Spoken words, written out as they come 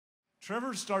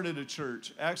Trevor started a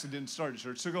church. Actually, didn't start a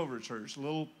church. Took over a church.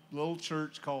 Little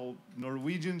church called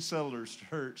Norwegian Settlers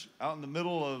Church, out in the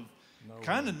middle of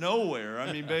kind of nowhere.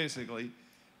 I mean, basically.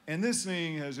 And this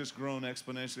thing has just grown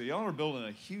exponentially. Y'all are building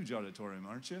a huge auditorium,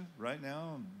 aren't you? Right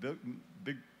now,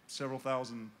 big several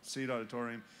thousand seat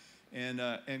auditorium, and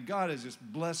God is just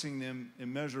blessing them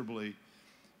immeasurably.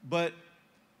 But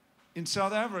in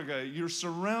South Africa, you're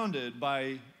surrounded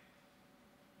by.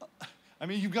 I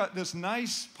mean, you've got this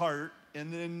nice part,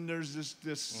 and then there's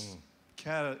this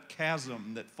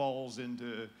chasm that falls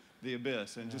into the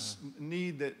abyss, and just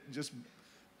need that just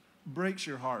breaks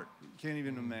your heart. You can't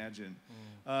even imagine.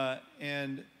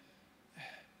 And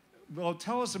well,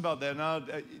 tell us about that. Now,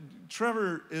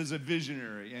 Trevor is a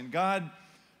visionary, and God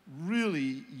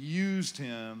really used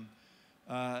him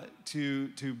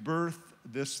to birth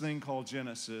this thing called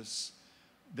Genesis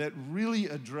that really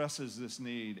addresses this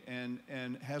need and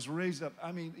has raised up.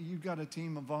 I mean, you've got a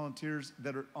team of volunteers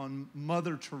that are on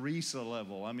Mother Teresa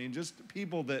level. I mean, just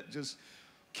people that just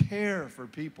care for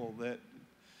people. That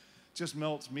just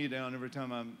melts me down every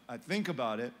time I think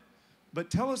about it. But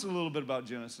tell us a little bit about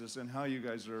Genesis and how you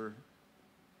guys are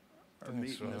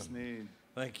meeting this need.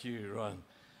 Thank you,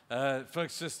 Ron.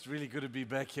 Folks, just really good to be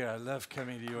back here. I love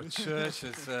coming to your church.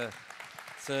 It's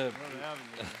a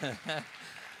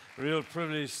real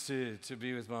privilege to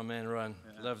be with my man, Ron.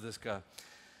 Yeah. Love this guy.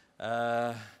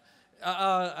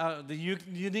 The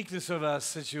uniqueness of our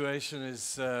situation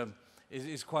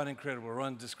is quite incredible.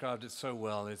 Ron described it so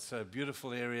well. It's a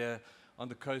beautiful area on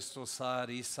the coastal side,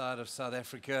 east side of South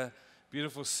Africa.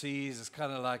 Beautiful seas. It's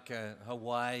kind of like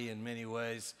Hawaii in many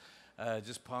ways.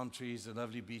 Just palm trees and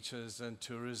lovely beaches and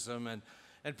tourism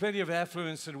and plenty of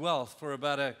affluence and wealth for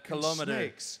about a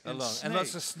kilometer along. And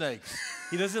lots of snakes.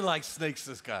 He doesn't like snakes,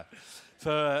 this guy.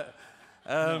 So,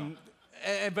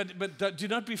 but do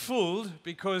not be fooled,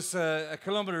 because a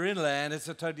kilometer inland, it's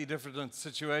a totally different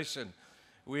situation.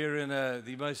 We're in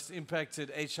the most impacted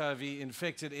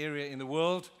HIV-infected area in the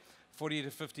world. 40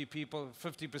 to 50 people,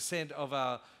 50% of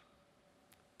our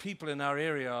people in our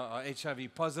area are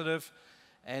HIV positive.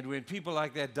 And when people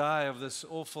like that die of this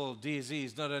awful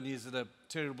disease, not only is it a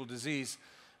terrible disease,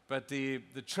 but the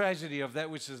tragedy of that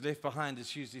which is left behind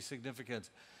is hugely significant.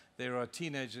 There are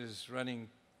teenagers running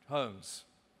homes,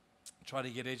 trying to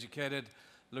get educated,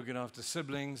 looking after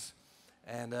siblings,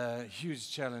 and huge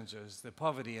challenges, the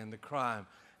poverty and the crime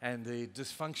and the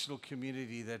dysfunctional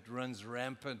community that runs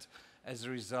rampant as a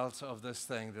result of this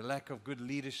thing, the lack of good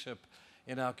leadership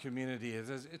in our community.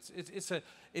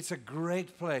 It's a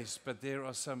great place, but there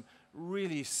are some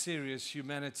really serious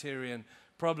humanitarian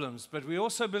problems. But we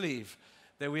also believe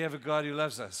that we have a God who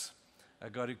loves us, a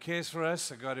God who cares for us,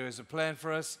 a God who has a plan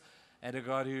for us, and a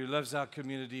God who loves our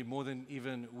community more than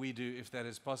even we do, if that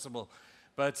is possible.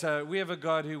 But we have a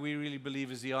God who we really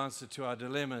believe is the answer to our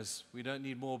dilemmas. We don't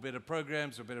need more better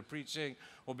programs or better preaching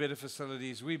or better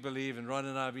facilities. We believe, and Ron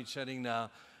and I have been chatting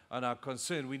now on our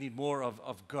concern, we need more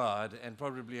of God and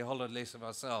probably a whole lot less of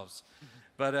ourselves.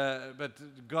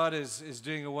 But God is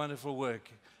doing a wonderful work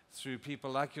through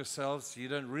people like yourselves. You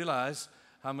don't realize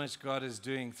how much God is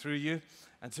doing through you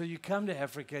until you come to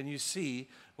Africa and you see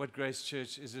what Grace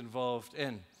Church is involved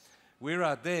in. We're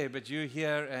out there, but you're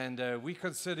here, and we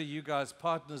consider you guys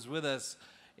partners with us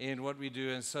in what we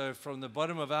do. And so from the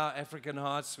bottom of our African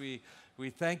hearts, we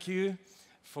thank you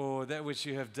for that which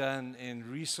you have done in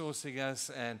resourcing us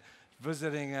and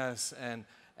visiting us and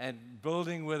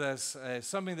building with us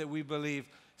something that we believe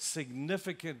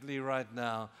significantly right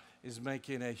now is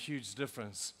making a huge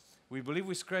difference. We believe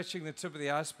we're scratching the tip of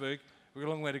the iceberg. We've got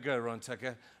a long way to go, Ron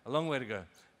Tucker, a long way to go.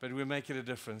 But we're making a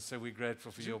difference, so we're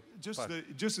grateful for your just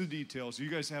the details. You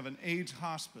guys have an AIDS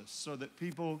hospice so that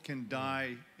people can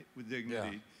die with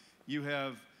dignity. Yeah. You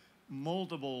have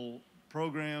multiple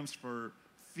programs for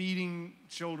feeding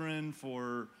children,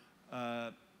 for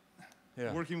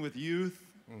working with youth.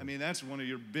 I mean, that's one of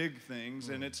your big things,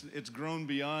 and it's grown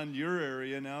beyond your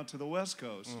area now to the West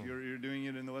Coast. You're doing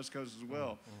it in the West Coast as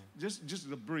well. Just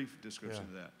a brief description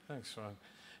of that. Thanks, Ron.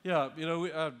 Yeah, you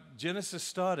know, Genesis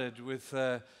started with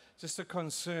just a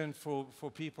concern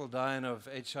for people dying of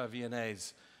HIV and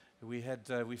AIDS. We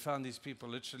found these people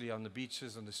literally on the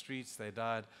beaches, on the streets. They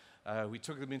died. We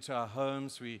took them into our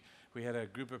homes. We had a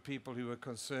group of people who were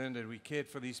concerned, and we cared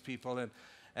for these people.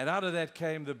 And out of that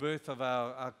came the birth of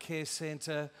our care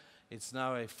center. It's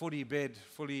now a 40-bed,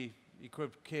 fully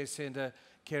equipped care center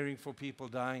caring for people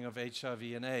dying of HIV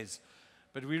and AIDS.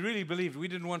 But we really believed we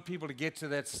didn't want people to get to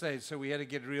that stage, so we had to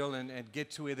get real and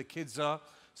get to where the kids are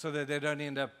so that they don't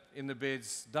end up in the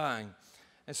beds dying.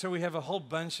 And so we have a whole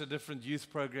bunch of different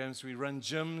youth programs. We run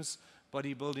gyms,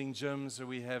 bodybuilding gyms, and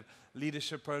we have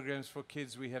leadership programs for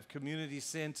kids. We have community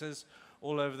centers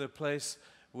all over the place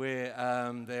where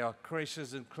there are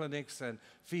creches and clinics and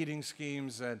feeding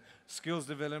schemes and skills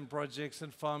development projects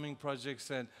and farming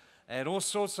projects and all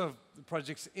sorts of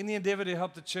projects in the endeavor to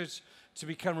help the church to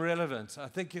become relevant. I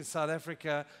think in South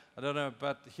Africa, I don't know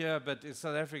about here, but in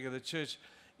South Africa, the church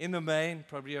in the main,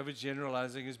 probably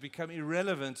overgeneralizing, has become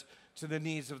irrelevant to the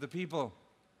needs of the people.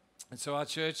 And so our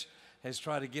church has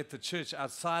tried to get the church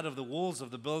outside of the walls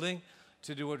of the building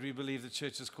to do what we believe the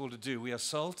church is called to do. We are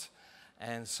salt,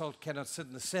 and salt cannot sit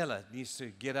in the cellar. It needs to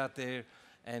get out there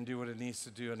and do what it needs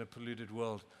to do in a polluted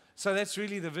world. So that's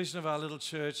really the vision of our little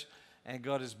church, and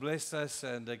God has blessed us.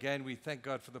 And again, we thank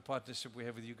God for the partnership we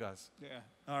have with you guys. Yeah.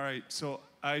 All right. So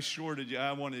I shorted you.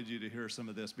 I wanted you to hear some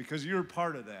of this because you're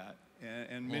part of that.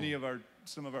 And many of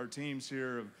some of our teams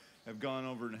here have gone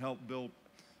over and helped build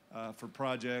for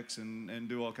projects and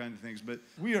do all kinds of things. But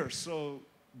we are so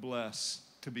blessed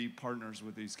to be partners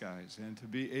with these guys and to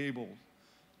be able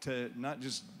to not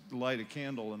just light a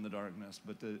candle in the darkness,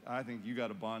 but I think you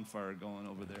got a bonfire going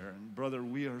over there. And brother,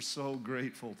 we are so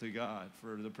grateful to God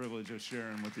for the privilege of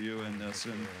sharing with you in this.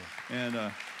 And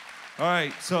all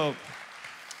right, so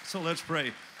let's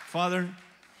pray. Father,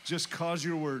 just cause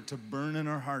your word to burn in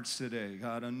our hearts today.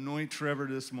 God, anoint Trevor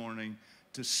this morning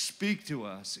to speak to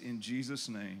us in Jesus'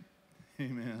 name.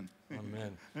 Amen.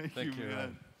 Amen. Thank you,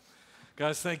 man.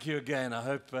 Guys, thank you again. I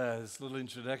hope this little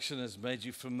introduction has made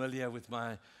you familiar with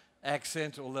my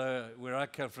accent, although where I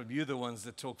come from, you're the ones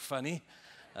that talk funny.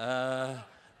 But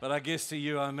I guess to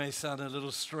you, I may sound a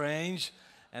little strange,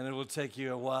 and it will take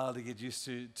you a while to get used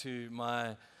to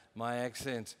my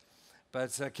accent.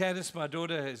 But Candace, my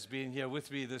daughter, has been here with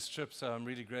me this trip, so I'm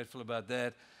really grateful about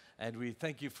that. And we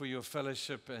thank you for your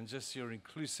fellowship and just your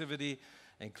inclusiveness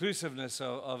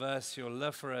of us. Your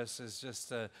love for us has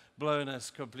just blown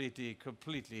us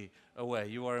completely away.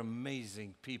 You are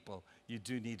amazing people. You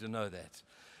do need to know that.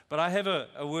 But I have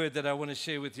a word that I want to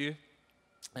share with you,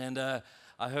 and I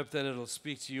hope that it'll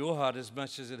speak to your heart as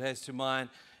much as it has to mine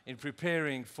in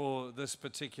preparing for this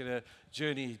particular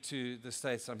journey to the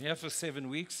States. I'm here for 7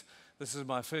 weeks. This is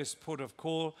my first port of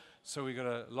call, so we've got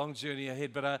a long journey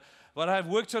ahead. But I've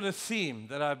worked on a theme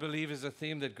that I believe is a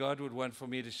theme that God would want for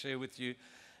me to share with you.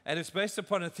 And it's based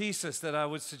upon a thesis that I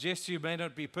would suggest to you may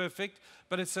not be perfect,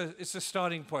 but it's a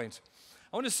starting point.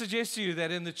 I want to suggest to you that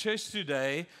in the church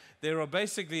today, there are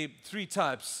basically 3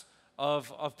 types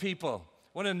of people.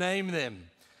 I want to name them.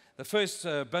 The first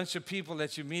bunch of people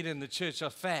that you meet in the church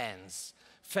are fans.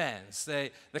 Fans.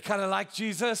 They kind of like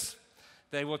Jesus.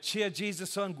 They will cheer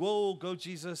Jesus on. Whoa, go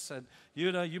Jesus. And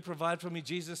you provide for me,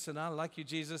 Jesus, and I like you,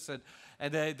 Jesus. And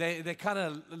they kind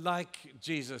of like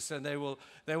Jesus, and they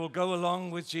will go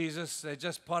along with Jesus. They're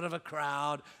just part of a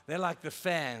crowd. They're like the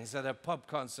fans at a pop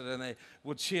concert, and they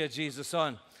will cheer Jesus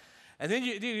on. And then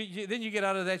you get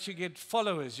out of that, you get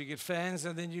followers. You get fans,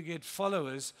 and then you get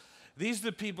followers. These are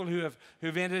the people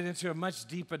who've entered into a much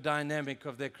deeper dynamic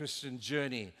of their Christian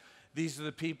journey. These are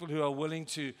the people who are willing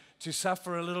to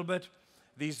suffer a little bit.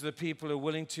 These are the people who are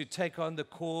willing to take on the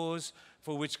cause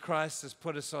for which Christ has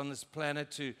put us on this planet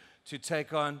to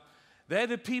take on. They're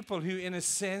the people who, in a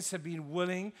sense, have been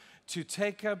willing to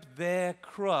take up their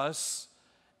cross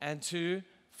and to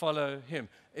follow Him.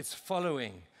 It's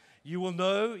following. You will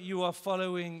know you are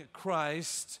following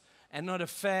Christ and not a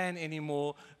fan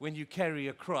anymore when you carry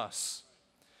a cross.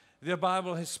 The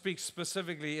Bible speaks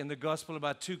specifically in the gospel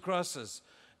about 2 crosses.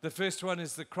 The first one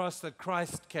is the cross that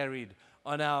Christ carried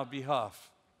on our behalf.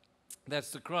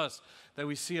 That's the cross that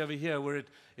we see over here, where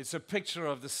it's a picture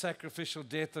of the sacrificial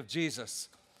death of Jesus,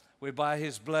 where by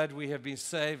His blood we have been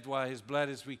saved. By His blood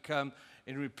as we come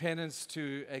in repentance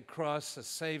to a cross, a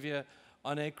Savior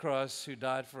on a cross who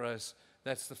died for us.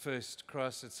 That's the first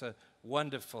cross. It's a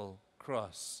wonderful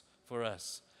cross for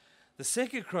us. The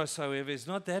second cross, however, is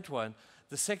not that one.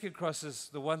 The second cross is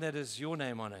the one that has your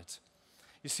name on it.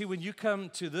 You see, when you come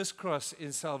to this cross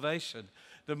in salvation,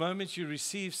 the moment you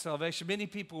receive salvation, many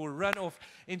people will run off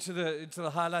into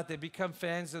the highlight. They become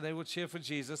fans and they will cheer for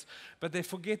Jesus. But they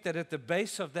forget that at the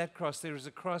base of that cross, there is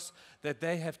a cross that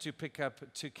they have to pick up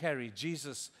to carry.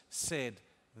 Jesus said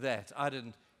that. I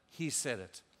didn't. He said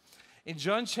it. In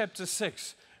John chapter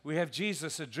 6, we have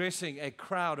Jesus addressing a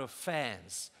crowd of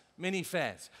fans, many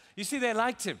fans. You see, they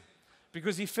liked Him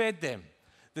because He fed them.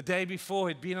 The day before,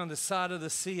 he'd been on the side of the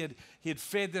sea, and he had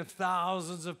fed them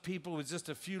thousands of people with just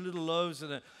a few little loaves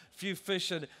and a few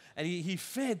fish. And he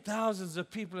fed thousands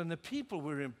of people, and the people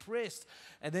were impressed.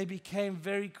 And they became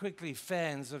very quickly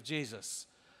fans of Jesus.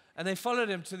 And they followed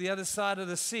Him to the other side of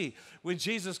the sea. When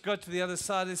Jesus got to the other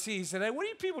side of the sea, He said, "Hey, what are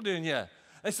you people doing here?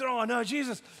 They said, oh, no,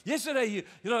 Jesus, yesterday, you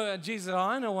know, and Jesus said, oh,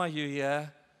 I know why you're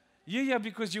here. You're here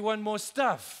because you want more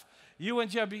stuff. You're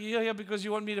here because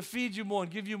you want me to feed you more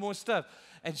and give you more stuff.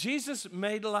 And Jesus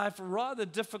made life rather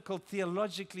difficult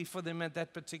theologically for them at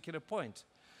that particular point.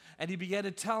 And he began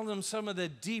to tell them some of the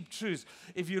deep truths.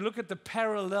 If you look at the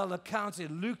parallel accounts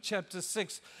in Luke chapter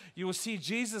 6, you will see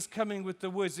Jesus coming with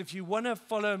the words, if you want to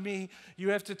follow me, you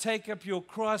have to take up your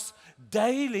cross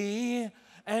daily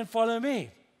and follow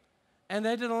me. And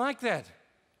they didn't like that.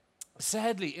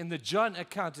 Sadly, in the John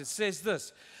account, it says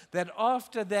this, that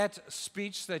after that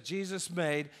speech that Jesus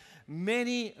made,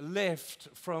 many left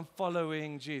from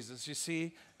following Jesus. You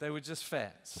see, they were just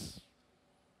fans.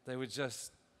 They were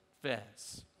just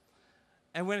fans.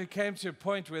 And when it came to a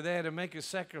point where they had to make a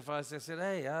sacrifice, they said,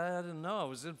 hey, I didn't know I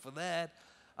was in for that.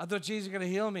 I thought Jesus was going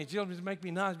to heal me. Jesus was going to make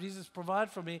me nice. Jesus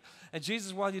provide for me. And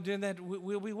Jesus, while you're doing that,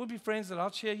 we'll be friends and I'll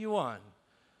cheer you on.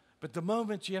 But the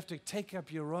moment you have to take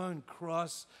up your own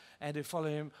cross and to follow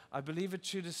him, I believe it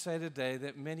true to say today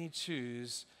that many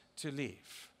choose to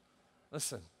leave.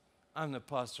 Listen, I'm the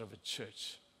pastor of a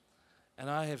church. And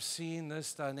I have seen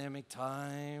this dynamic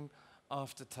time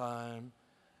after time.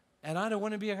 And I don't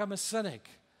want to become a cynic.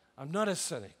 I'm not a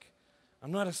cynic.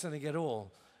 I'm not a cynic at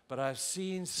all. But I've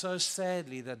seen so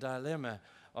sadly the dilemma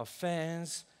of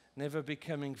fans never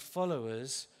becoming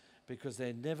followers because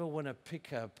they never want to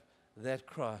pick up that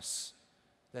cross.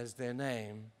 There's their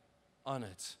name on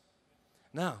it.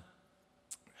 Now,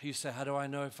 you say, how do I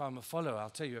know if I'm a follower? I'll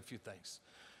tell you a few things.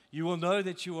 You will know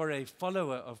that you are a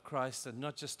follower of Christ and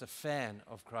not just a fan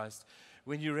of Christ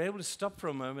when you're able to stop for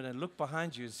a moment and look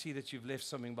behind you and see that you've left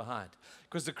something behind.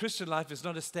 Because the Christian life is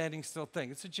not a standing still thing.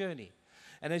 It's a journey.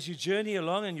 And as you journey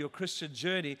along in your Christian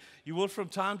journey, you will from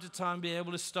time to time be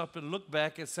able to stop and look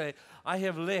back and say, I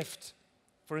have left.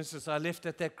 For instance, I left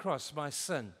at that cross my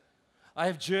sin. I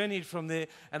have journeyed from there,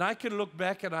 and I can look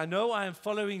back and I know I am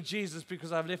following Jesus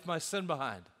because I've left my sin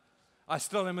behind. I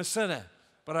still am a sinner,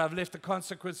 but I've left the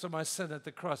consequence of my sin at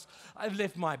the cross. I've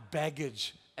left my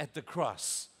baggage at the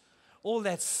cross. All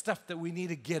that stuff that we need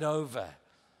to get over.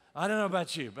 I don't know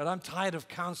about you, but I'm tired of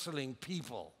counseling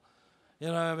people. You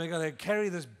know, they're going to carry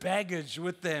this baggage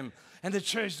with them. And the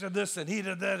church did this, and he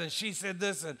did that, and she said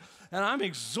this. And I'm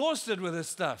exhausted with this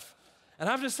stuff. And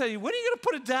I'm just saying, when are you going to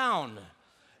put it down?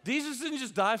 Jesus didn't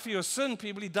just die for your sin,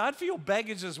 people. He died for your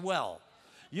baggage as well.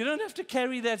 You don't have to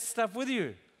carry that stuff with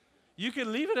you. You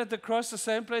can leave it at the cross, the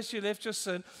same place you left your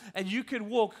sin, and you can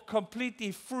walk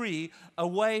completely free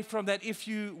away from that if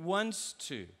you want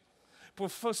to.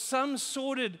 But for some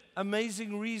sordid,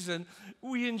 amazing reason,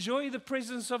 we enjoy the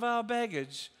presence of our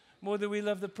baggage more than we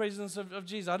love the presence of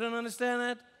Jesus. I don't understand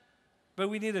that, but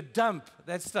we need to dump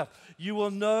that stuff. You will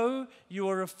know you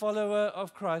are a follower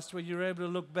of Christ when you're able to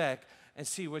look back and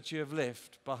see what you have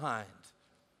left behind.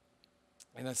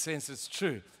 In a sense, it's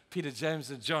true. Peter,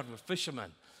 James, and John were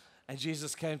fishermen. And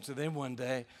Jesus came to them one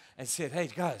day and said, hey,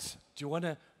 guys, do you want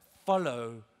to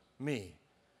follow me?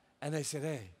 And they said,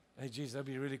 hey, Jesus, that'd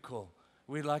be really cool.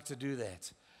 We'd like to do that.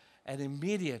 And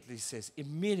immediately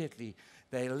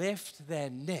they left their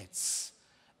nets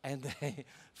and they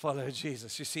followed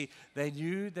Jesus. You see, they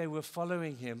knew they were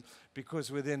following him because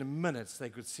within minutes they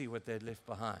could see what they'd left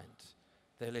behind.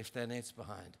 They left their nets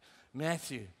behind.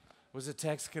 Matthew was a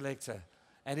tax collector.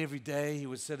 And every day he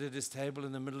would sit at his table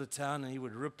in the middle of town and he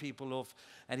would rip people off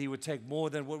and he would take more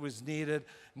than what was needed,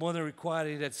 more than required.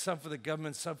 He had some for the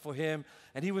government, some for him.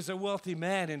 And he was a wealthy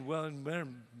man in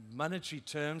monetary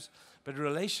terms, but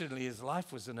relationally his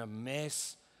life was in a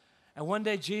mess. And one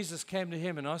day Jesus came to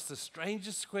him and asked the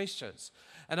strangest questions.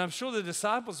 And I'm sure the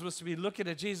disciples must be looking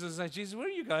at Jesus and say, Jesus, where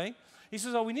are you going? He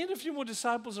says, oh, we need a few more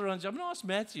disciples around you. I'm going to ask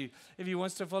Matthew if he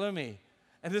wants to follow me.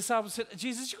 And the disciples said,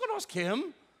 Jesus, you're going to ask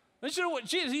him? Don't you know what?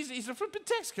 Jesus, he's a flipping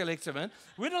tax collector, man.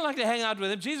 We don't like to hang out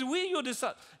with him. Jesus, we're your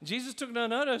disciples. Jesus took no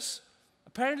notice.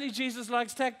 Apparently, Jesus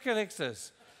likes tax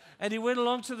collectors. And he went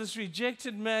along to this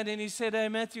rejected man and he said, hey,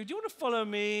 Matthew, do you want to follow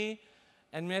me?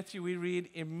 And Matthew, we read,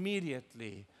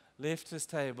 immediately left his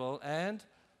table and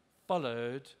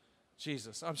followed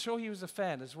Jesus. I'm sure he was a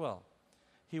fan as well.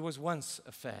 He was once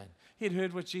a fan. He'd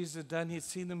heard what Jesus had done. He'd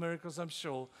seen the miracles, I'm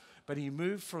sure. But he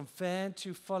moved from fan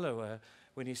to follower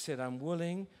when he said, I'm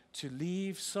willing to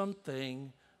leave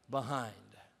something behind.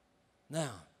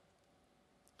 Now,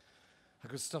 I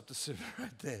could stop the sermon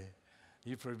right there.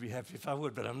 You'd probably be happy if I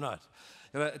would, but I'm not.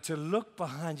 To look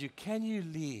behind you, can you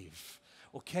leave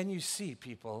or can you see,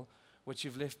 people, what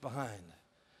you've left behind?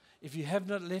 If you have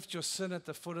not left your sin at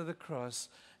the foot of the cross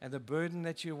and the burden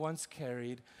that you once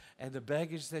carried and the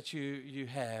baggage that you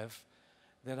have,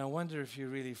 then I wonder if you're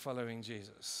really following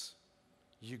Jesus.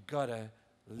 You got to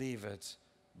leave it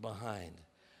behind.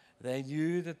 They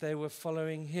knew that they were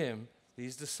following him,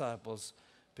 these disciples,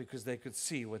 because they could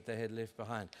see what they had left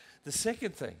behind. The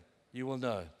second thing you will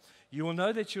know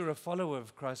that you're a follower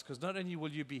of Christ because not only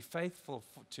will you be faithful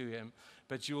to him,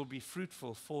 but you will be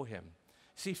fruitful for him.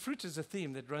 See, fruit is a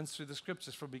theme that runs through the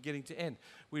scriptures from beginning to end.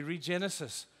 We read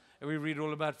Genesis, and we read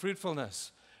all about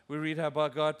fruitfulness. We read how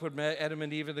God put Adam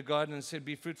and Eve in the garden and said,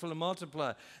 be fruitful and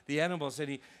multiply the animals.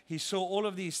 And he saw all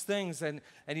of these things, and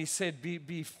he said,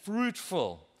 be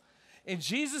fruitful. In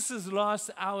Jesus' last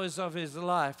hours of his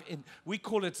life, we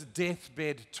call it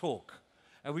deathbed talk.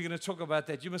 And we're going to talk about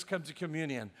that. You must come to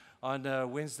communion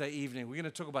on Wednesday evening. We're going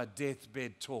to talk about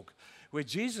deathbed talk, where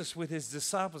Jesus, with his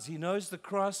disciples, he knows the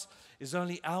cross is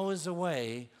only hours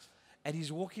away, and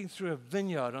he's walking through a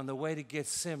vineyard on the way to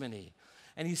Gethsemane.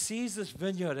 And he sees this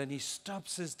vineyard, and he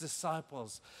stops his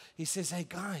disciples. He says, hey,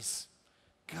 guys,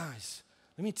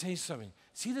 let me tell you something.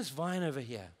 See this vine over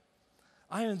here?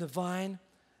 I am the vine,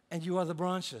 and you are the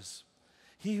branches.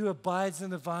 He who abides in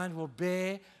the vine will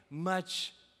bear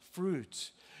much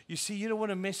fruit. You see, you don't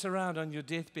want to mess around on your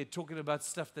deathbed talking about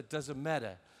stuff that doesn't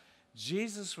matter.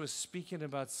 Jesus was speaking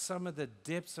about some of the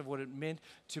depths of what it meant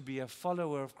to be a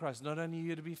follower of Christ. Not only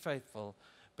you to be faithful,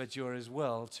 but you're as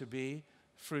well to be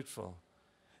fruitful.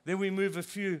 Then we move a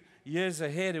few years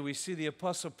ahead, and we see the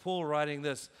Apostle Paul writing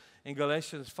this in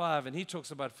Galatians 5, and he talks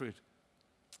about fruit.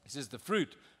 He says, the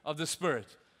fruit of the Spirit,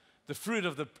 the fruit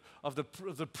of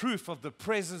the proof of the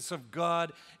presence of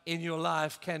God in your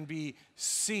life can be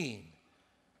seen.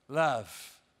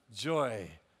 Love, joy,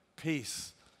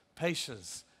 peace,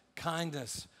 patience,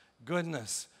 kindness,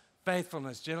 goodness,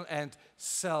 faithfulness, gentleness, and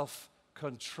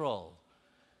self-control.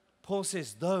 Paul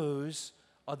says those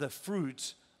are the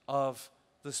fruit of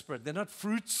the Spirit. They're not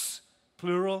fruits,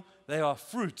 plural. They are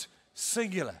fruit,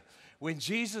 singular. When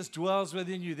Jesus dwells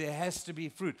within you, there has to be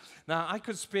fruit. Now, I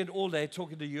could spend all day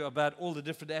talking to you about all the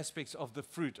different aspects of the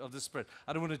fruit of the Spirit.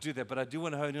 I don't want to do that, but I do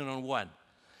want to hone in on one.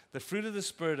 The fruit of the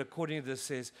Spirit, according to this,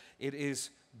 says it is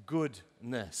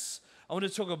goodness. I want to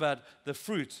talk about the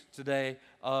fruit today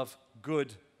of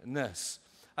goodness.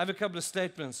 I have a couple of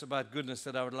statements about goodness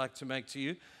that I would like to make to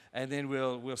you, and then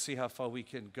we'll see how far we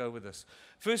can go with this.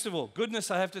 First of all,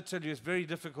 goodness, I have to tell you, is very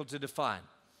difficult to define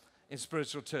in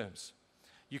spiritual terms.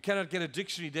 You cannot get a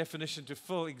dictionary definition to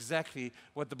fill exactly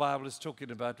what the Bible is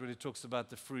talking about when it talks about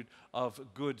the fruit of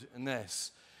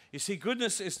goodness. You see,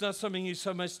 goodness is not something you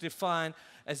so much define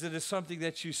as it is something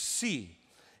that you see.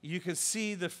 You can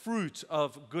see the fruit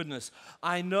of goodness.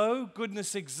 I know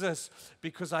goodness exists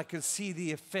because I can see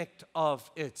the effect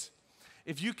of it.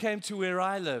 If you came to where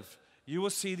I live, you will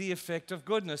see the effect of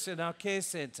goodness in our care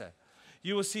center.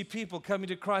 You will see people coming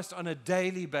to Christ on a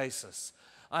daily basis.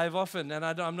 I have often, and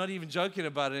I'm not even joking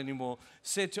about it anymore,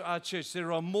 said to our church,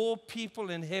 there are more people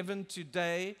in heaven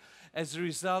today as a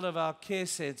result of our care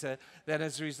center than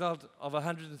as a result of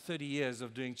 130 years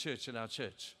of doing church in our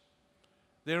church.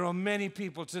 There are many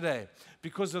people today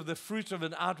because of the fruit of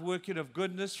an outworking of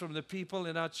goodness from the people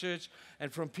in our church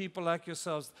and from people like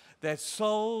yourselves, that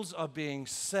souls are being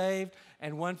saved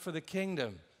and won for the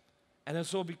kingdom. And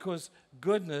it's all because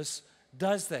goodness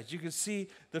does that. You can see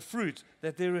the fruit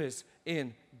that there is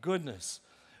in goodness.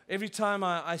 Every time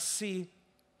I see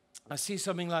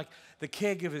something like the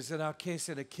caregivers in our care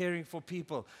center caring for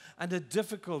people under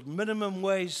difficult minimum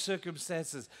wage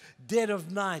circumstances, dead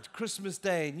of night, Christmas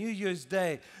Day, New Year's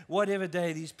Day, whatever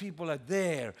day, these people are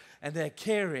there and they're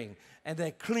caring and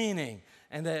they're cleaning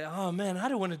and oh man, I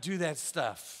don't want to do that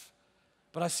stuff.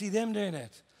 But I see them doing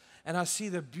it. And I see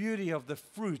the beauty of the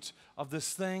fruit of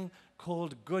this thing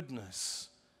called goodness.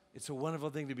 It's a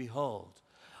wonderful thing to behold.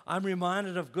 I'm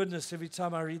reminded of goodness every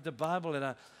time I read the Bible,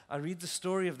 and I read the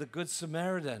story of the Good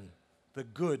Samaritan, the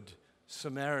Good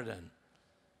Samaritan.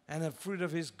 And the fruit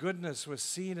of his goodness was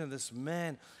seen in this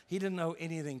man. He didn't owe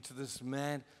anything to this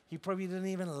man. He probably didn't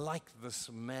even like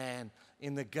this man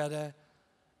in the gutter.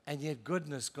 And yet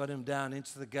goodness got him down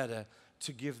into the gutter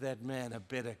to give that man a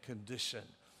better condition.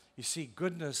 You see,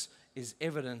 goodness is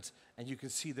evident, and you can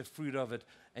see the fruit of it,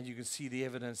 and you can see the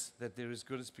evidence that there is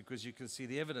goodness because you can see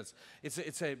the evidence.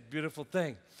 It's a beautiful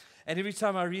thing. And every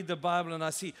time I read the Bible and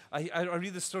I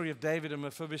read the story of David and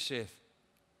Mephibosheth,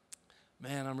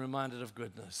 man, I'm reminded of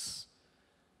goodness.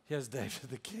 Here's David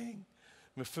the king,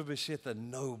 Mephibosheth a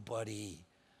nobody.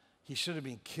 He should have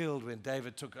been killed when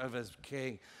David took over as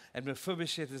king. And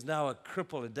Mephibosheth is now a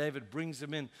cripple, and David brings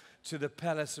him in to the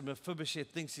palace, and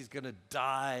Mephibosheth thinks he's going to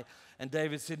die. And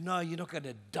David said, no, you're not going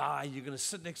to die. You're going to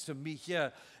sit next to me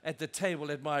here at the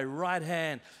table at my right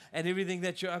hand. And everything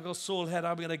that your uncle Saul had,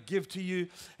 I'm going to give to you.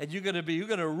 And you're going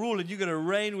to rule and you're going to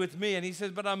reign with me. And he says,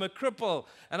 but I'm a cripple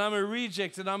and I'm a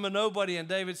reject and I'm a nobody. And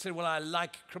David said, well, I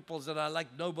like cripples and I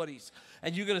like nobodies.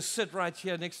 And you're going to sit right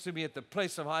here next to me at the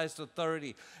place of highest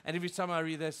authority. And every time I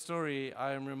read that story,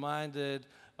 I am reminded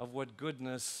of what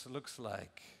goodness looks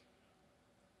like.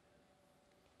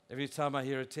 Every time I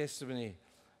hear a testimony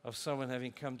of someone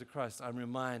having come to Christ, I'm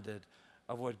reminded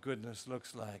of what goodness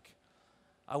looks like.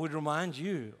 I would remind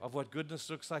you of what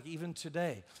goodness looks like even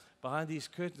today. Behind these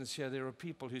curtains here, there are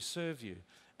people who serve you.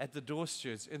 At the Doors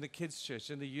Church, in the kids'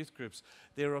 church, in the youth groups,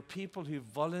 there are people who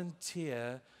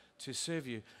volunteer to serve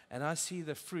you. And I see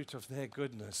the fruit of their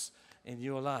goodness in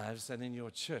your lives and in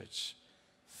your church.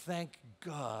 Thank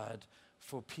God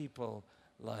for people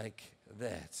like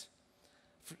that.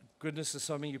 Goodness is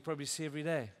something you probably see every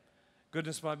day.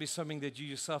 Goodness might be something that you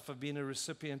yourself have been a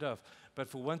recipient of. But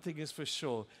for one thing is for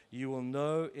sure, you will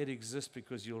know it exists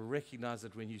because you'll recognize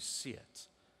it when you see it.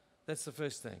 That's the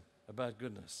first thing about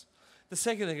goodness. The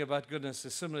second thing about goodness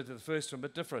is similar to the first one,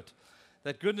 but different.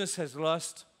 That goodness has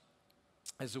lost,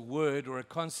 as a word or a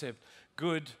concept,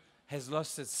 good has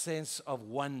lost its sense of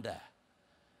wonder.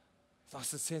 It's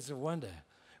lost its sense of wonder.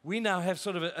 We now have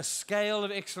sort of a scale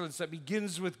of excellence that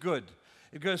begins with good.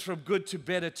 It goes from good to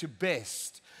better to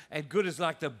best. And good is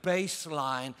like the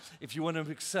baseline if you want to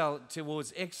excel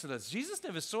towards excellence. Jesus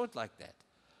never saw it like that.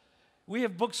 We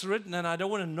have books written, and I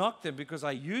don't want to knock them because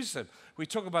I use them. We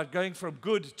talk about going from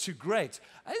good to great.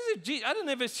 I don't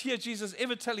ever hear Jesus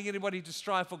ever telling anybody to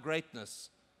strive for greatness.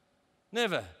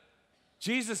 Never.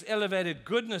 Jesus elevated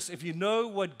goodness. If you know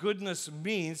what goodness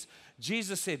means,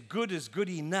 Jesus said good is good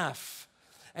enough.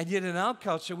 And yet in our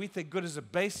culture, we think good is a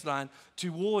baseline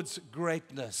towards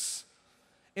greatness.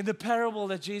 In the parable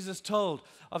that Jesus told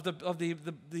of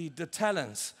the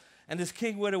talents, and this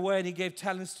king went away and he gave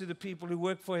talents to the people who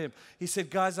worked for him. He said,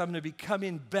 guys, I'm going to be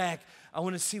coming back. I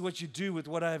want to see what you do with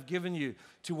what I have given you.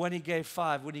 To one he gave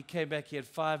 5. When he came back, he had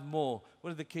 5 more. What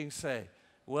did the king say?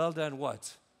 Well done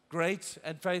what? Great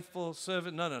and faithful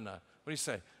servant? No. What do you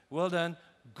say? Well done,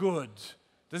 good.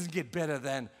 Doesn't get better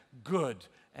than good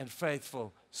and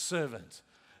faithful servant.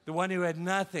 The one who had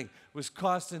nothing was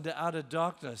cast into outer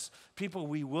darkness. People,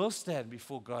 we will stand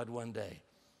before God one day.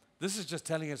 This is just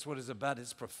telling us what it's about.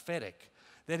 It's prophetic.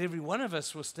 That every one of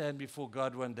us will stand before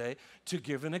God one day to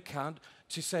give an account,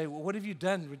 to say, well, what have you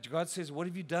done? God says, what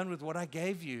have you done with what I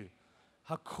gave you?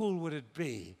 How cool would it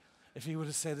be if he were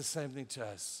to say the same thing to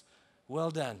us?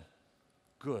 Well done,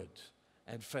 good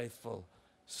and faithful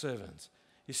servant.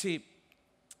 You see,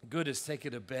 good has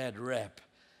taken a bad rap.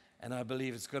 And I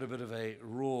believe it's got a bit of a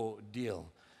raw deal.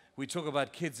 We talk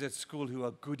about kids at school who are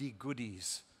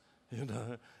goody-goodies. You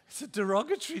know, it's a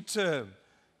derogatory term,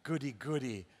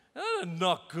 goody-goody. No,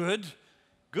 not good.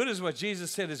 Good is what Jesus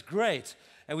said is great.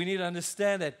 And we need to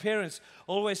understand that. Parents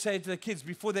always say to the kids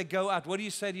before they go out, what do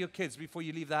you say to your kids before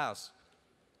you leave the house?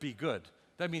 Be good.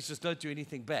 That means just don't do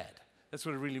anything bad. That's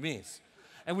what it really means.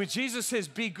 And when Jesus says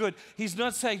be good, he's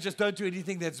not saying just don't do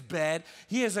anything that's bad.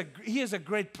 He has a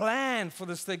great plan for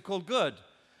this thing called good.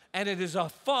 And it is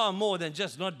far more than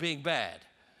just not being bad.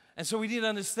 And so we need to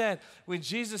understand when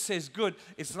Jesus says good,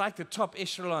 it's like the top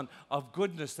echelon of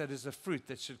goodness that is a fruit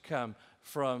that should come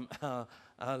from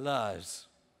our lives.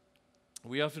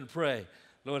 We often pray,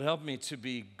 Lord, help me to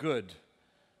be good.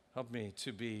 Help me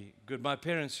to be good. My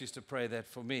parents used to pray that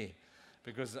for me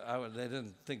because they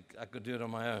didn't think I could do it on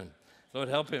my own. Lord,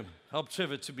 help him. Help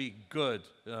Trevor to be good.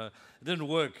 It didn't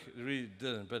work. It really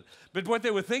didn't. But what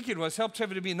they were thinking was help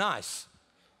Trevor to be nice.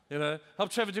 Help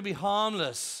Trevor to be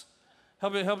harmless.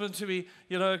 Help him to be,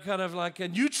 kind of like a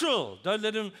neutral. Don't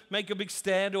let him make a big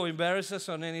stand or embarrass us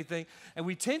on anything. And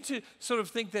we tend to sort of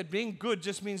think that being good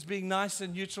just means being nice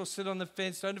and neutral, sit on the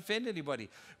fence, don't offend anybody.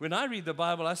 When I read the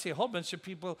Bible, I see a whole bunch of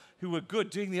people who were good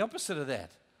doing the opposite of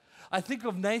that. I think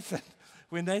of Nathan.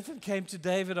 When Nathan came to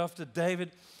David after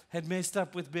David had messed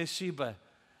up with Bathsheba.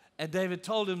 And Nathan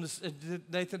told him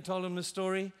the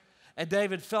story. And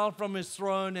David fell from his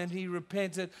throne and he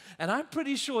repented. And I'm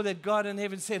pretty sure that God in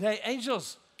heaven said, hey,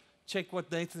 angels, check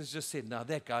what Nathan's just said. Now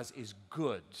that, guys, is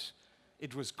good.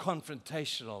 It was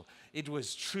confrontational. It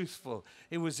was truthful.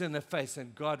 It was in the face.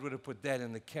 And God would have put that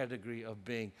in the category of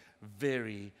being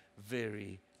very,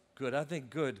 very good. I think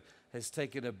good has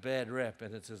taken a bad rap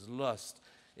and it has lost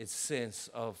its sense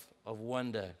of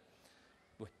wonder.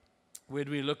 When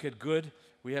we look at good,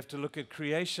 we have to look at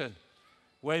creation.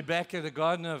 Way back in the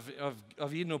Garden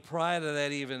of Eden, or prior to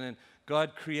that even, and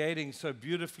God creating so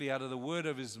beautifully out of the word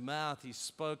of his mouth, he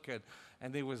spoke it,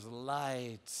 and there was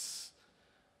light.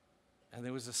 and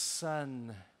there was a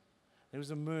sun, there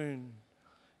was a moon.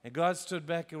 And God stood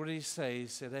back, and what did he say? He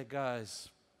said, hey guys,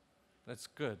 that's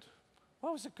good.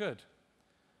 Why was it good?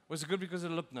 Was it good because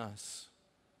it looked nice?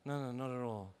 No, not at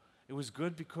all. It was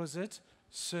good because it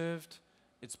served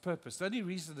its purpose. The only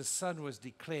reason the sun was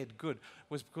declared good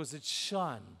was because it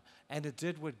shone and it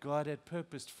did what God had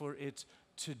purposed for it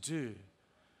to do.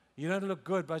 You don't look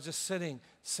good by just sitting,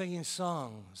 singing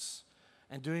songs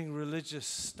and doing religious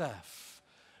stuff.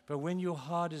 But when your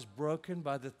heart is broken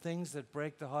by the things that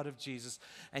break the heart of Jesus,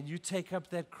 and you take up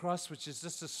that cross, which is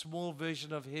just a small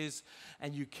version of his,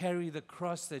 and you carry the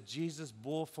cross that Jesus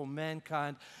bore for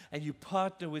mankind, and you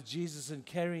partner with Jesus in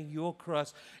carrying your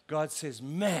cross, God says,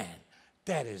 man,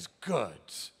 that is good.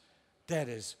 That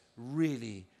is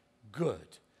really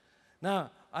good.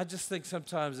 Now, I just think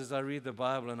sometimes as I read the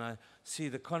Bible and I see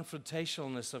the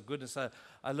confrontationalness of goodness,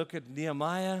 I look at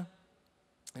Nehemiah,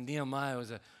 and Nehemiah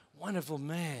was a wonderful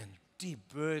man, deep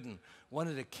burden,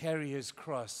 wanted to carry his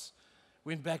cross.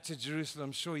 Went back to Jerusalem.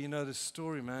 I'm sure you know this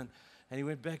story, man. And he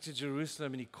went back to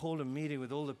Jerusalem and he called a meeting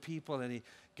with all the people and he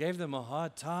gave them a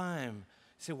hard time.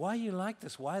 He said, why are you like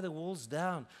this? Why are the walls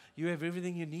down? You have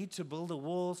everything you need to build the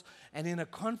walls. And in a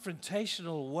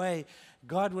confrontational way,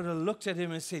 God would have looked at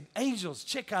him and said, angels,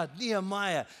 check out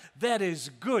Nehemiah. That is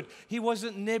good. He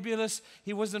wasn't nebulous.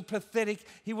 He wasn't pathetic.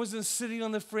 He wasn't sitting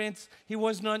on the fence. He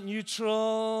was not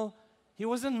neutral. He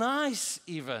wasn't nice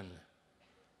even.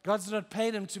 God's not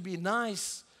paid him to be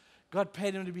nice. God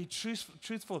paid him to be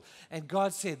truthful. And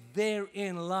God said,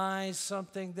 therein lies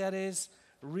something that is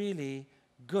really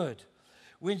good.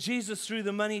 When Jesus threw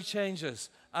the money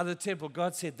changers out of the temple,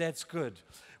 God said, that's good.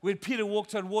 When Peter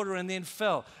walked on water and then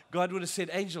fell, God would have said,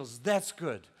 angels, that's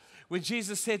good. When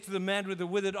Jesus said to the man with the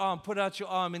withered arm, put out your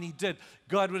arm, and he did,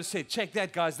 God would have said, check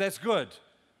that, guys, that's good.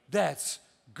 That's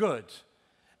good.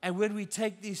 And when we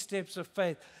take these steps of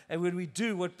faith, and when we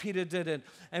do what Peter did,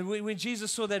 and when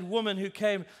Jesus saw that woman who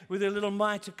came with her little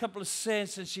mite, a couple of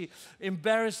cents, and she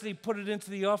embarrassedly put it into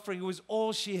the offering, it was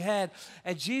all she had.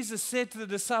 And Jesus said to the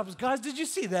disciples, guys, did you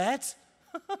see that?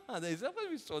 They said,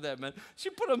 we saw that, man. She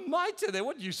put a mite in there.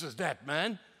 What use is that,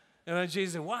 man? And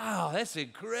Jesus said, wow, that's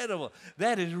incredible.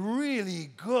 That is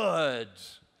really good.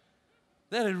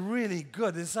 That is really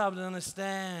good. The disciples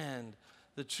understand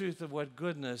the truth of what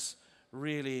goodness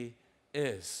really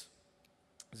is.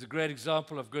 There's a great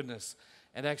example of goodness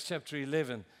in Acts chapter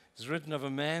 11. It's written of a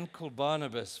man called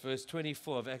Barnabas, verse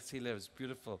 24 of Acts 11. It's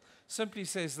beautiful. Simply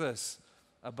says this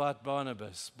about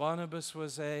Barnabas. Barnabas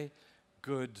was a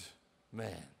good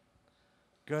man.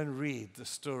 Go and read the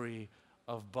story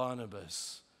of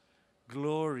Barnabas.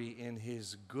 Glory in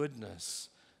his goodness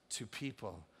to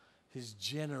people, his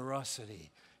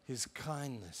generosity, his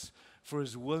kindness, for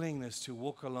his willingness to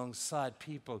walk alongside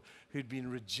people who'd been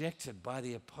rejected by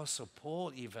the Apostle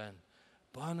Paul even.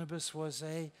 Barnabas was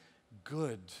a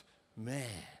good man.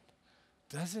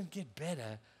 Doesn't get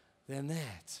better than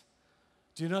that.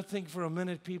 Do not think for a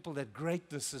minute, people, that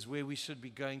greatness is where we should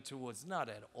be going towards. Not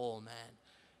at all, man.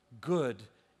 Good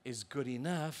is good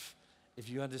enough if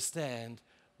you understand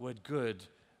what good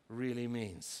really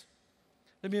means.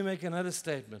 Let me make another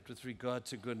statement with regard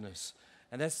to goodness.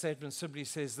 And that statement simply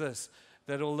says this,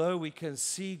 that although we can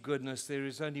see goodness, there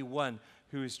is only one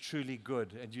who is truly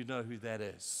good, and you know who that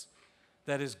is.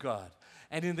 That is God.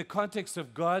 And in the context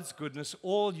of God's goodness,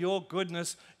 all your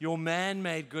goodness, your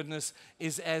man-made goodness,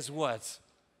 is as what?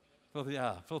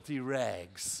 Filthy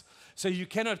rags. So you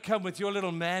cannot come with your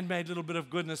little man-made little bit of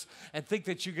goodness and think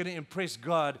that you're going to impress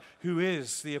God, who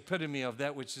is the epitome of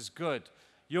that which is good.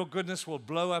 Your goodness will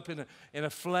blow up in a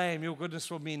flame. Your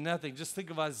goodness will mean nothing. Just think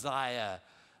of Isaiah.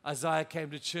 Isaiah came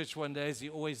to church one day, as he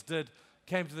always did,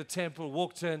 came to the temple,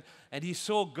 walked in, and he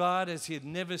saw God as he had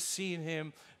never seen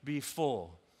him before.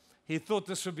 He thought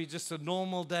this would be just a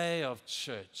normal day of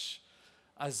church.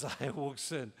 Isaiah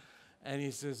walks in, and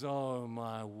he says, oh,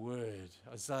 my word.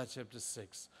 Isaiah chapter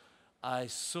 6. I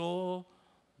saw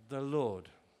the Lord.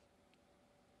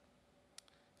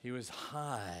 He was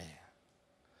high.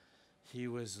 He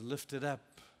was lifted up,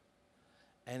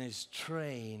 and his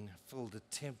train filled the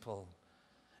temple.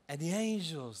 And the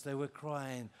angels, they were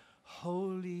crying,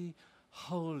 holy,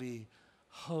 holy,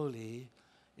 holy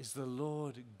is the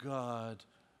Lord God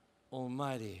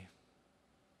Almighty.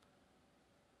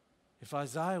 If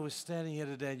Isaiah was standing here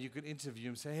today and you could interview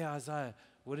him, say, hey, Isaiah,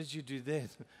 what did you do then?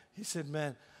 He said,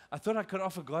 man, I thought I could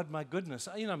offer God my goodness.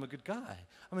 You know, I'm a good guy.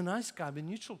 I'm a nice guy. I'm a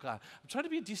neutral guy. I'm trying to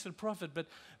be a decent prophet,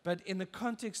 but in the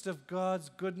context of God's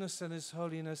goodness and his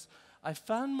holiness, I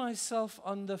found myself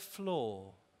on the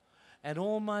floor, and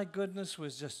all my goodness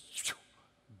was just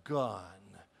gone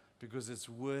because it's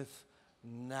worth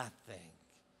nothing.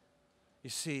 You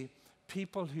see,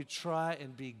 people who try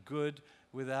and be good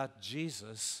without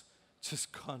Jesus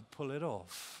just can't pull it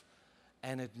off.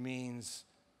 And it means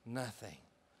nothing.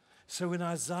 So when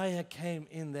Isaiah came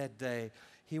in that day,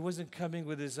 he wasn't coming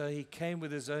with his own, he came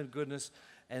with his own goodness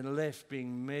and left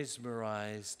being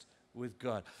mesmerized with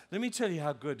God. Let me tell you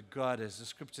how good God is. The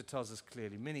scripture tells us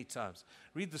clearly many times.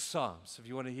 Read the Psalms if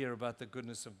you want to hear about the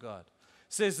goodness of God.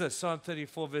 It says this, Psalm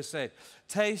 34 verse 8,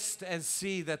 taste and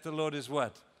see that the Lord is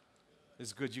what?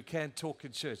 Is good. You can't talk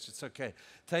in church. It's okay.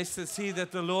 Taste and see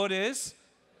that the Lord is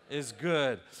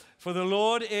good. For the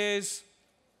Lord is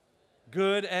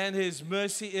good and his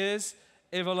mercy is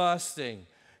everlasting.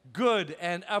 Good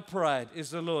and upright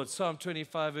is the Lord. Psalm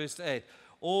 25 verse 8.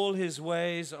 All his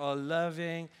ways are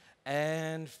loving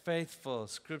and faithful.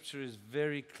 Scripture is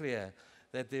very clear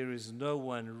that there is no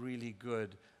one really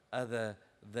good other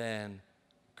than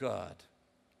God.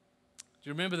 Do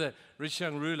you remember the rich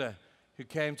young ruler who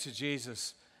came to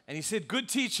Jesus and he said, good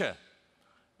teacher?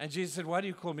 And Jesus said, why do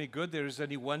you call me good? There is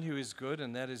only one who is good,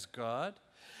 and that is God.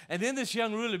 And then this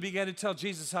young ruler began to tell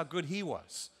Jesus how good he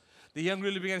was. The young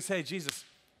ruler began to say, Jesus,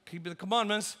 keep the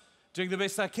commandments, doing the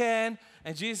best I can.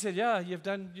 And Jesus said, yeah,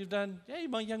 yeah,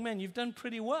 my young man, you've done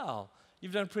pretty well.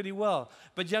 You've done pretty well.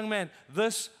 But young man,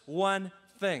 this one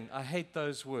thing, I hate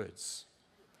those words.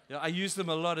 You know, I use them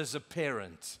a lot as a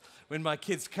parent. When my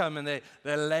kids come and they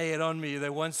lay it on me, they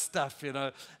want stuff, you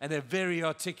know, and they're very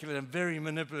articulate and very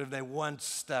manipulative. They want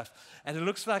stuff. And it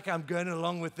looks like I'm going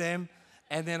along with them.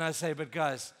 And then I say, but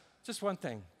guys, just one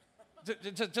thing.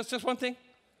 Just one thing.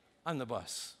 I'm the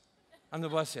boss. I'm the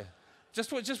boss here.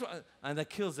 Just one. And that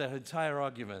kills their entire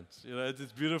argument. You know,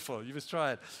 it's beautiful. You must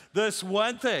try it. This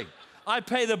one thing. I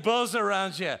pay the bills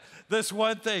around here. This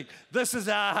one thing. This is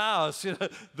our house. You know,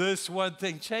 this one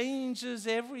thing changes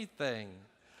everything.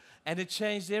 And it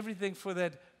changed everything for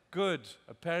that good,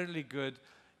 apparently good,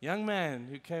 young man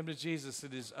who came to Jesus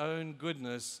in his own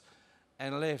goodness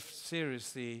and left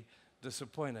seriously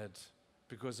disappointed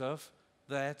because of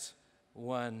that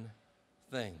one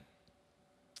thing.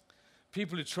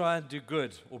 People who try and do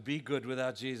good or be good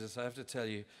without Jesus, I have to tell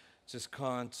you, just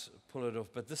can't pull it off.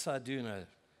 But this I do know,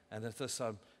 and at this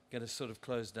I'm going to sort of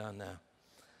close down now.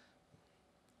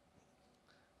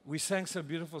 We sang some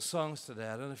beautiful songs today.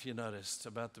 I don't know if you noticed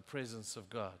about the presence of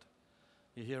God.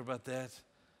 You hear about that?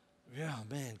 Yeah,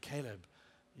 man, Caleb,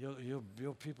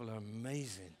 your people are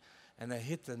amazing. And they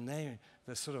hit the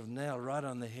sort of nail right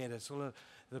on the head. It's all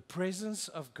the presence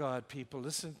of God, people,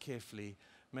 listen carefully,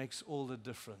 makes all the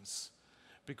difference.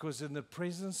 Because in the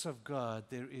presence of God,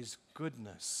 there is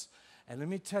goodness. And let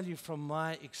me tell you from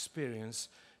my experience,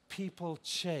 people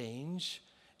change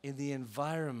in the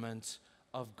environment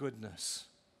of goodness.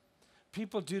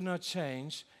 People do not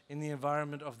change in the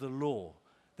environment of the law.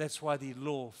 That's why the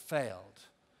law failed.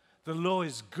 The law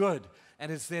is good,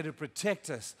 and it's there to protect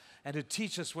us and to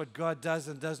teach us what God does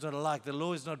and does not like. The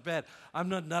law is not bad. I'm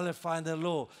not nullifying the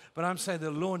law, but I'm saying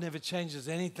the law never changes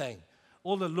anything.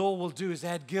 All the law will do is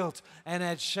add guilt and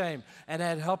add shame and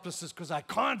add helplessness because I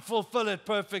can't fulfill it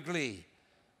perfectly.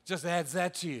 Just adds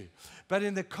that to you. But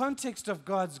in the context of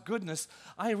God's goodness,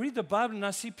 I read the Bible and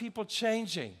I see people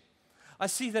changing. I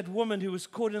see that woman who was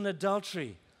caught in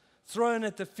adultery, thrown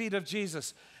at the feet of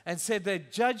Jesus, and said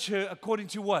they'd judge her according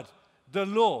to what? The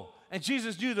law. And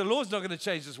Jesus knew the law's not going to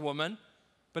change this woman,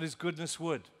 but his goodness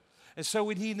would. And so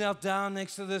when he knelt down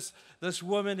next to this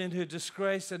woman in her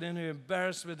disgrace and in her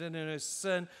embarrassment and in her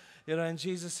sin, you know, and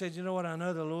Jesus said, you know what, I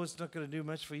know the law's not going to do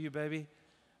much for you, baby.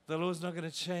 The law's not going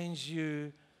to change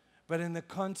you. But in the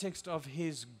context of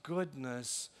his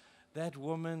goodness, that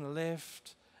woman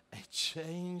left a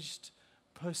changed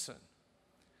person.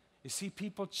 You see,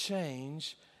 people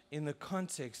change in the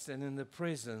context and in the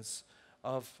presence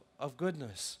of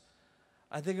goodness.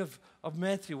 I think of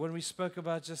Matthew, when we spoke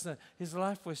about just now, his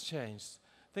life was changed.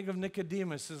 Think of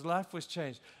Nicodemus, his life was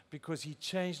changed because he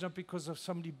changed, not because of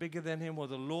somebody bigger than him or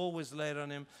the law was laid on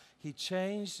him. He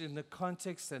changed in the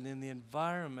context and in the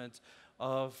environment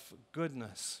of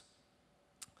goodness.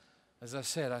 As I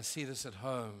said, I see this at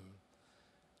home.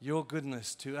 Your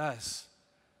goodness to us,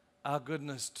 our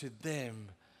goodness to them,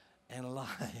 and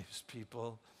lives,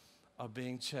 people, are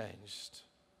being changed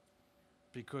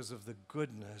because of the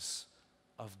goodness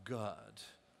of God.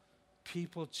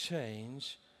 People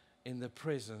change in the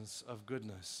presence of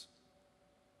goodness.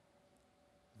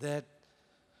 That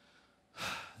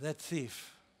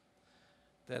thief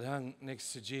that hung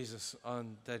next to Jesus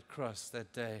on that cross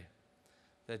that day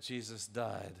that Jesus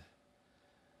died,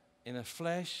 in a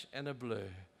flash and a blur,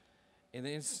 in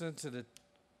the instant of the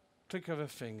click of a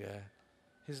finger,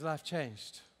 his life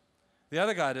changed. The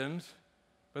other guy didn't,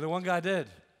 but the one guy did.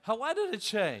 Why did it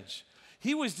change?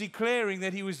 He was declaring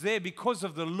that he was there because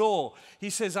of the law.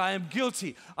 He says, I am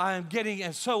guilty. I am getting,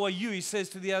 and so are you. He says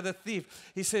to the other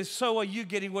thief, he says, so are you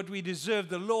getting what we deserve.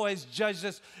 The law has judged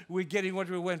us. We're getting what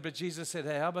we want. But Jesus said,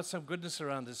 hey, how about some goodness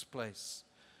around this place?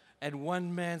 And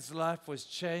one man's life was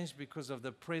changed because of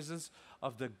the presence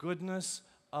of the goodness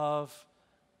of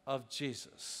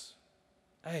Jesus.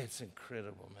 Hey, it's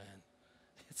incredible, man.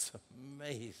 It's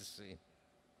amazing.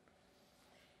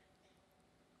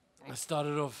 I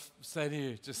started off saying to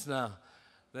you just now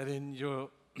that in your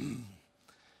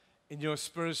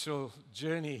spiritual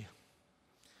journey,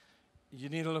 you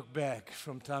need to look back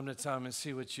from time to time and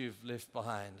see what you've left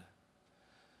behind.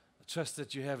 I trust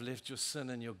that you have left your sin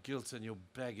and your guilt and your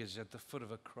baggage at the foot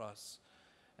of a cross,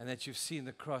 and that you've seen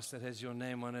the cross that has your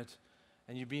name on it,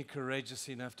 and you've been courageous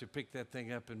enough to pick that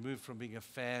thing up and move from being a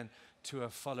fan to a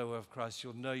follower of Christ.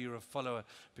 You'll know you're a follower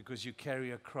because you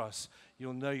carry a cross.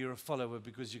 You'll know you're a follower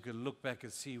because you can look back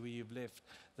and see where you've left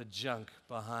the junk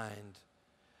behind.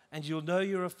 And you'll know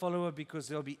you're a follower because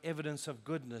there'll be evidence of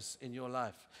goodness in your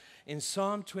life. In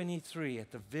Psalm 23,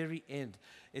 at the very end,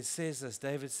 it says this,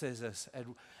 David says this,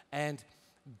 and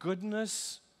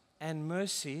goodness and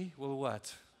mercy will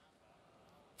what?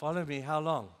 Follow me, how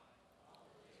long?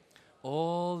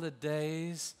 All the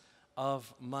days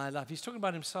of my life. He's talking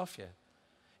about himself here.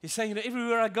 He's saying,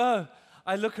 everywhere I go,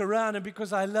 I look around, and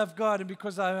because I love God, and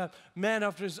because I'm a man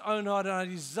after his own heart, and I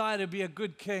desire to be a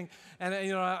good king, and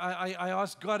I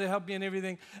ask God to help me in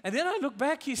everything. And then I look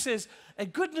back, he says,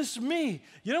 and goodness me.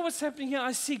 You know what's happening here?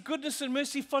 I see goodness and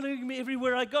mercy following me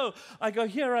everywhere I go. I go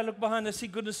here, I look behind, I see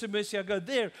goodness and mercy. I go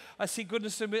there, I see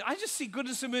goodness and mercy. I just see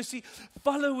goodness and mercy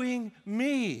following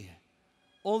me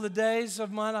all the days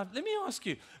of my life. Let me ask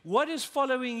you, what is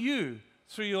following you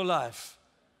through your life?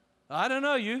 I don't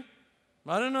know you.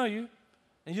 I don't know you.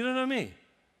 And you don't know me.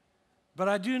 But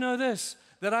I do know this,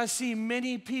 that I see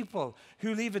many people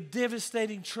who leave a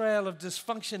devastating trail of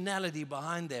dysfunctionality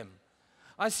behind them.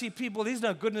 I see people, there's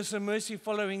no goodness and mercy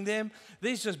following them.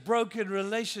 There's just broken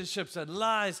relationships and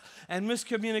lies and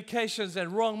miscommunications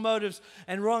and wrong motives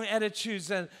and wrong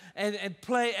attitudes and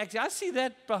play acting. I see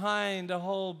that behind a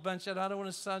whole bunch, and I don't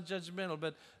want to sound judgmental,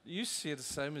 but you see it the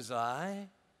same as I.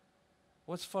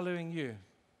 What's following you?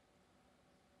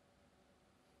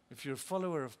 If you're a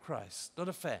follower of Christ, not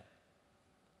a fan.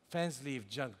 Fans leave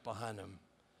junk behind them.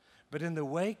 But in the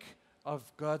wake of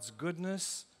God's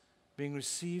goodness being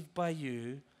received by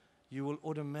you, you will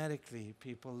automatically,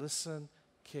 people, listen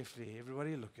carefully.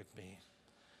 Everybody look at me.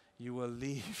 You will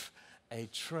leave a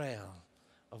trail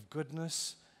of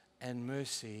goodness and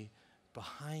mercy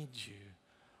behind you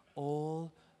all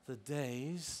the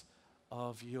days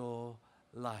of your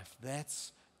life.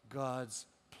 That's God's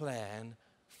plan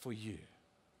for you.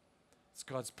 It's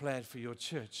God's plan for your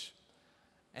church.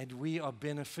 And we are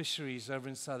beneficiaries over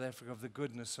in South Africa of the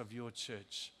goodness of your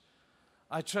church.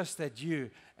 I trust that you,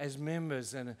 as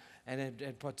members and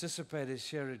participators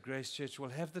here at Grace Church, will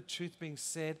have the truth being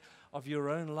said of your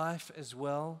own life as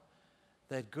well,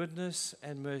 that goodness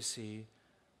and mercy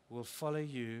will follow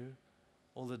you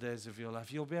all the days of your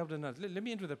life. You'll be able to know. Let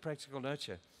me end with a practical note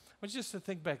here. I want you just to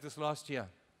think back this last year.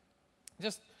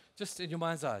 Just in your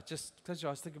mind's eye, just close your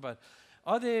eyes, think about it.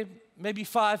 Are there maybe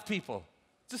 5 people,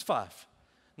 just 5,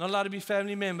 not allowed to be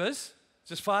family members,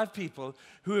 just 5 people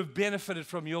who have benefited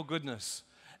from your goodness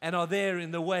and are there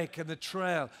in the wake and the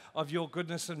trail of your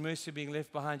goodness and mercy being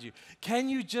left behind you? Can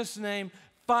you just name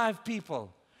 5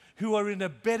 people who are in a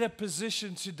better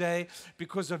position today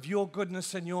because of your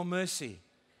goodness and your mercy?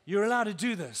 You're allowed to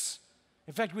do this.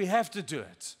 In fact, we have to do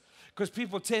it because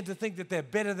people tend to think that they're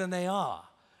better than they are.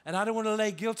 And I don't want to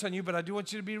lay guilt on you, but I do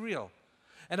want you to be real.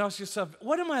 And ask yourself,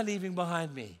 what am I leaving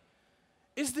behind me?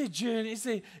 Is there journey? Is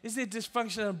there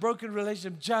dysfunction and broken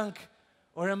relationship, junk?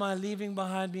 Or am I leaving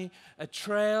behind me a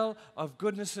trail of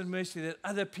goodness and mercy that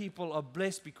other people are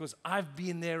blessed because I've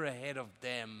been there ahead of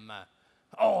them?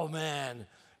 Oh man,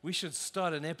 we should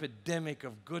start an epidemic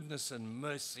of goodness and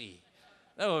mercy.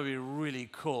 That would be really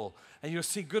cool. And you'll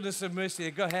see goodness and mercy,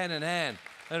 they go hand in hand.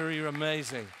 That would be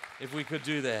amazing if we could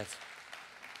do that.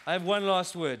 I have one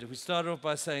last word. We started off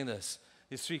by saying this.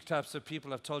 There's 3 types of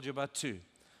people. I've told you about 2.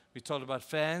 We told about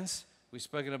fans. We've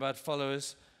spoken about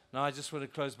followers. Now I just want to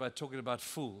close by talking about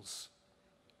fools.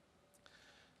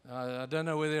 I don't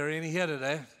know whether there are any here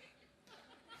today.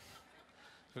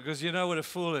 Because you know what a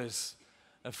fool is.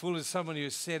 A fool is someone who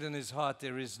has said in his heart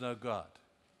there is no God.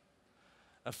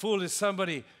 A fool is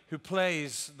somebody who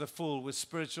plays the fool with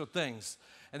spiritual things.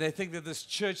 And they think that this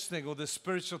church thing or this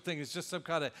spiritual thing is just some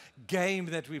kind of game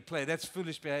that we play. That's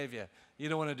foolish behavior. You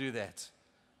don't want to do that.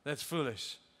 That's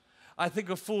foolish. I think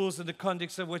of fools in the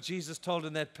context of what Jesus told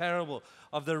in that parable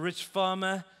of the rich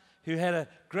farmer who had a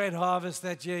great harvest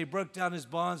that year. He broke down his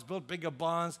barns, built bigger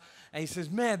barns, and he says,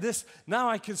 man, now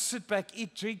I can sit back,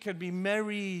 eat, drink, and be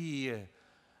merry.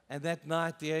 And that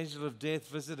night, the angel of death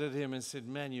visited him and said,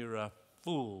 man, you're a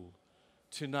fool.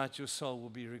 Tonight, your soul will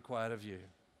be required of you.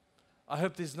 I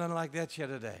hope there's none like that here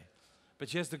today. But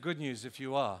here's the good news if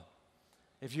you are.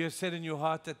 If you have said in your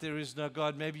heart that there is no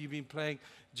God, maybe you've been playing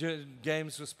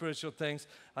games with spiritual things,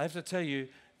 I have to tell you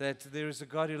that there is a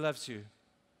God who loves you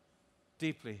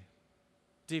deeply,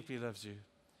 deeply loves you.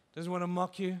 Doesn't want to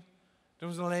mock you,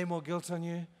 doesn't lay more guilt on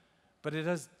you, but it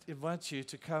does invite you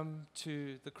to come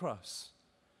to the cross.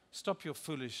 Stop your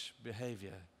foolish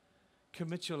behavior.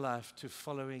 Commit your life to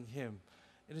following Him.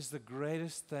 It is the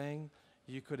greatest thing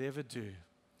you could ever do.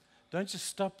 Don't just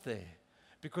stop there.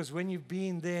 Because when you've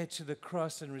been there to the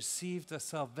cross and received the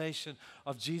salvation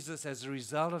of Jesus as a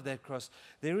result of that cross,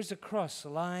 there is a cross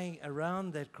lying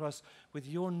around that cross with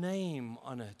your name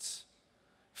on it.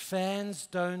 Fans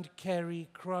don't carry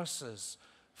crosses.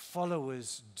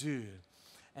 Followers do.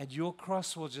 And your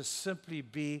cross will just simply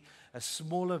be a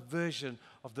smaller version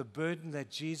of the burden that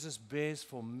Jesus bears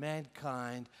for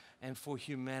mankind and for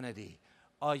humanity.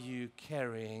 Are you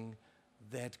carrying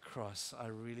that cross? I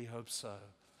really hope so.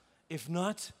 If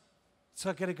not, it's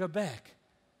okay to go back.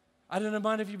 I don't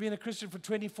mind if you've been a Christian for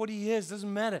 20, 40 years,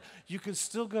 doesn't matter. You can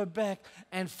still go back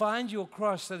and find your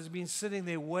cross that has been sitting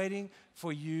there waiting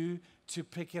for you to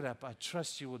pick it up. I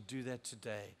trust you will do that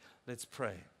today. Let's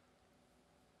pray.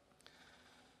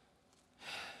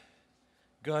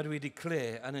 God, we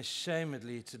declare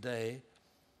unashamedly today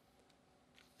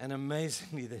and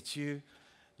amazingly that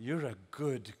you're a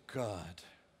good God.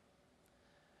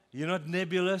 You're not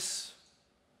nebulous.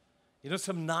 You're not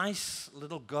some nice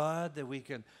little God that we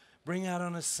can bring out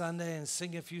on a Sunday and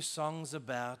sing a few songs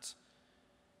about.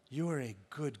 You are a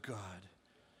good God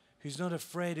who's not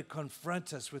afraid to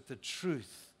confront us with the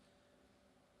truth.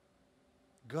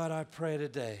 God, I pray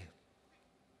today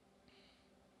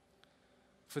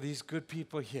for these good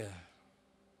people here.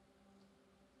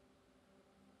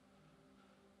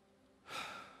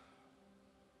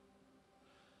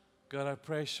 God, I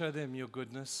pray, show them your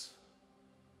goodness.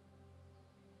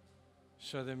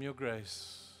 Show them your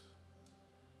grace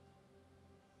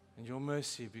and your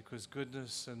mercy, because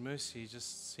goodness and mercy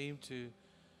just seem to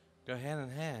go hand in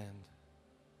hand.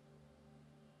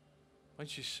 Why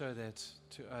don't you show that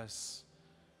to us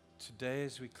today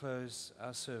as we close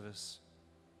our service?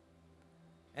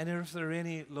 And if there are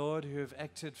any, Lord, who have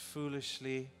acted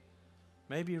foolishly,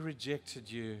 maybe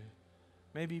rejected you,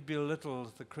 maybe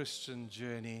belittled the Christian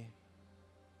journey,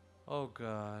 oh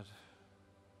God,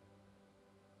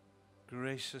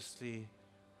 graciously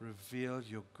reveal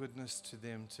your goodness to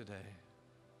them today.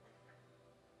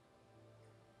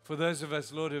 For those of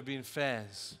us, Lord, who have been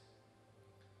fans,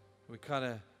 we kind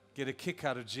of get a kick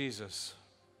out of Jesus.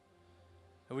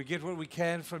 And we get what we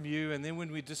can from you, and then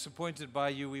when we're disappointed by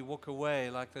you, we walk away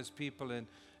like those people in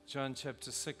John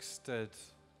chapter 6 did.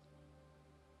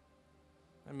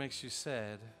 That makes you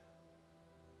sad.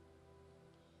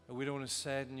 And we don't want to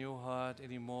sadden your heart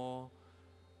any more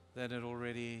than it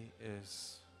already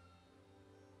is.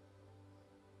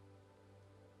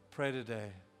 Pray today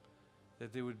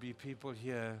that there would be people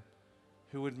here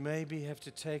who would maybe have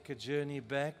to take a journey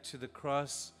back to the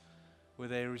cross where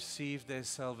they received their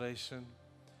salvation,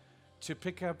 to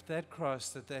pick up that cross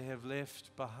that they have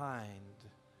left behind.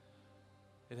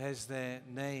 It has their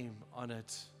name on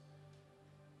it.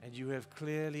 And you have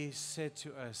clearly said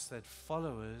to us that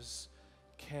followers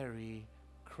carry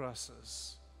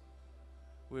crosses,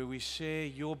 where we share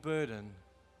your burden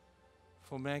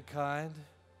for mankind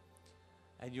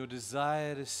and your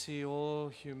desire to see all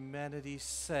humanity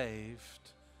saved.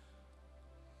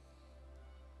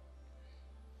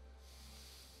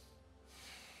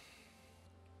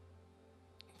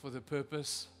 For the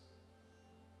purpose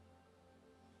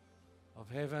of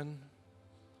heaven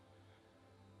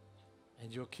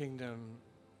and your kingdom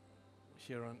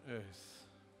here on earth.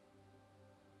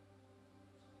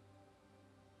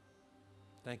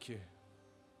 Thank you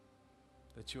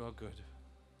that you are good.